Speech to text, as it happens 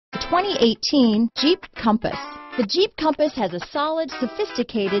2018 Jeep Compass. The Jeep Compass has a solid,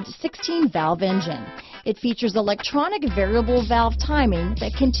 sophisticated 16-valve engine. It features electronic variable valve timing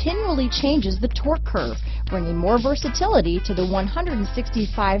that continually changes the torque curve, bringing more versatility to the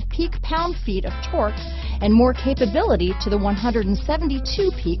 165 peak pound-feet of torque and more capability to the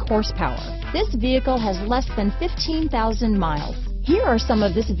 172 peak horsepower. This vehicle has less than 15,000 miles. Here are some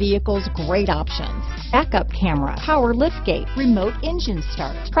of this vehicle's great options: backup camera, power liftgate, remote engine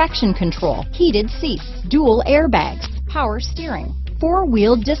start, traction control, heated seats, dual airbags, power steering,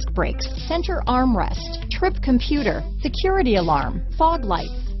 four-wheel disc brakes, center armrest, trip computer, security alarm, fog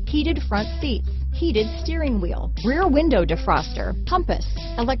lights, heated front seats, heated steering wheel, rear window defroster, compass,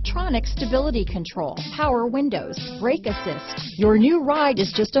 electronic stability control, power windows, brake assist. Your new ride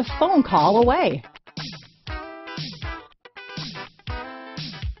is just a phone call away.